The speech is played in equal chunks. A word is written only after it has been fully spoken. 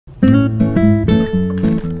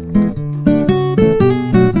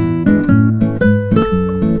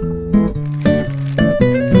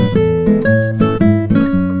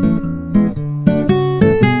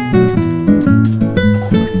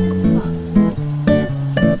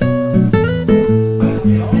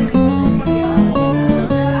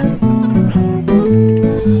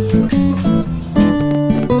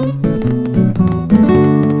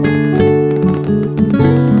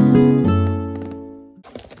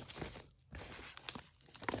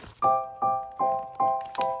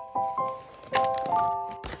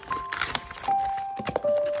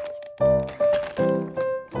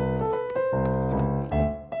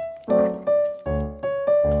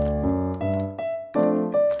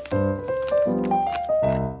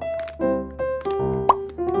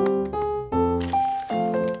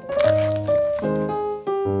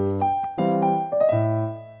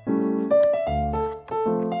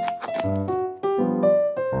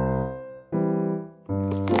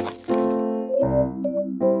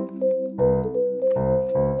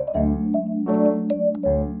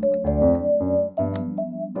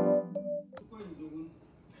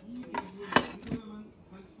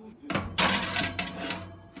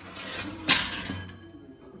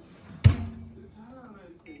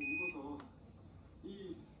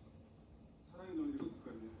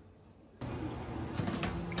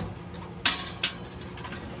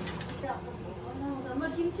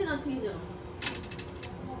엄마 김치랑 튀기잖아.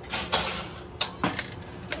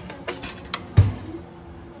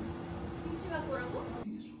 김치 갖고 오라고?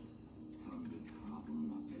 사람들이 다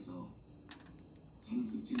보는 앞에서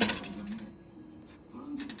선수 찌는 과정에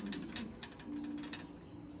그런 데서 보여주는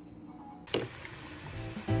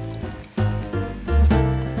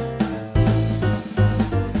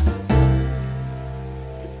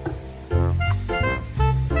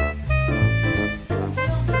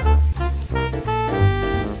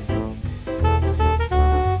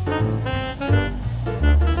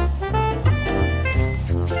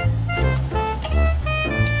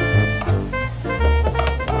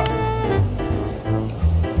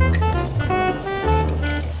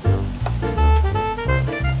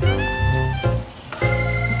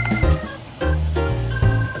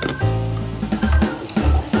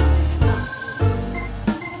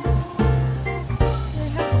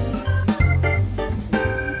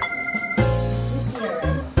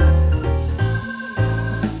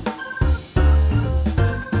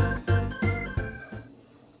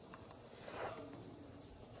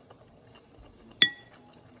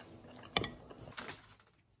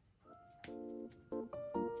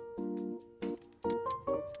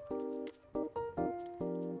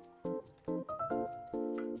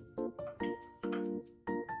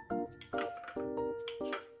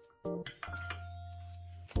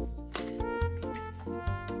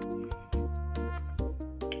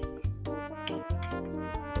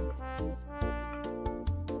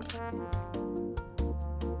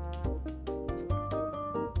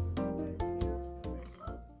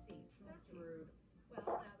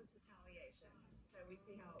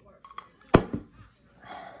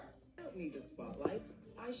need the spotlight.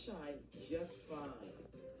 I shine just fine.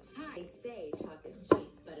 They say talk is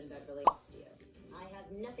cheap, but in Beverly it's you. I have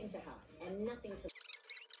nothing to hide and nothing to.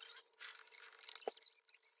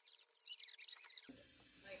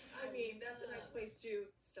 I mean, that's a nice place to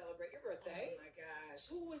celebrate your birthday. Oh my gosh.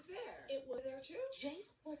 Who was there? It was there too? Jada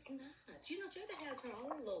was not. You know, Jada has her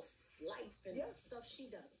own little life and stuff she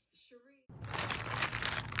does. Cherie.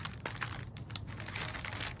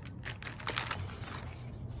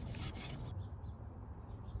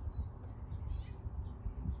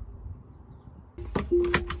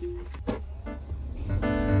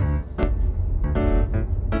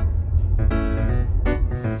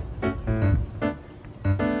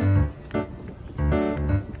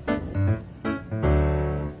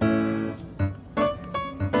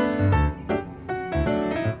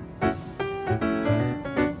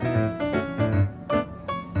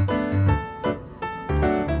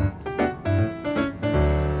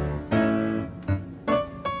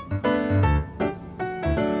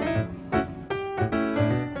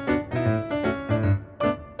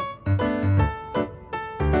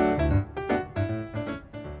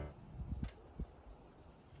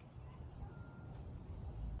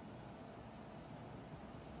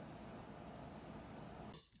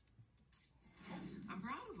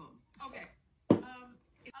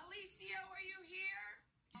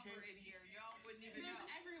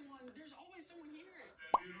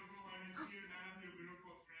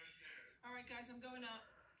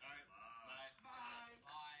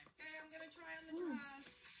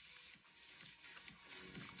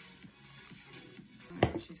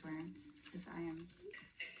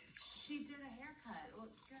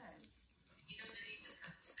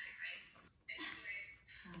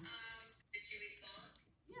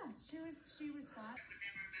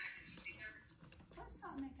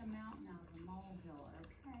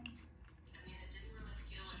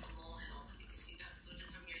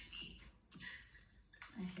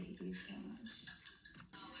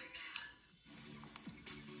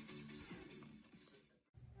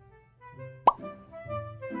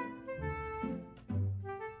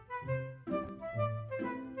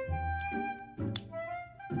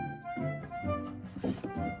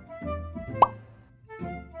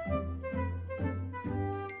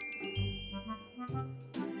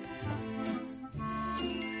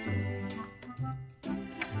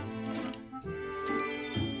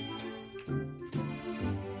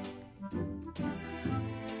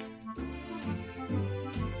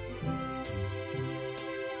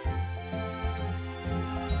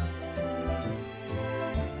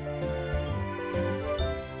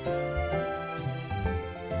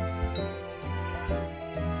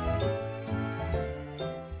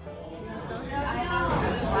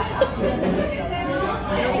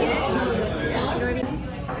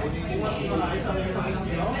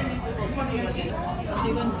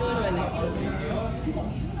 이건 찍어줘야 돼.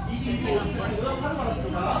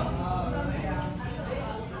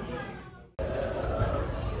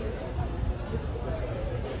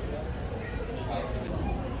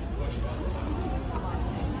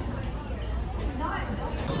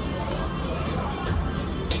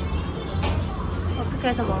 어떻게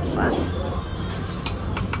해서 먹을 거야?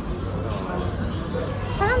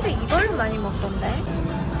 사람들 이걸로 많이 먹던데?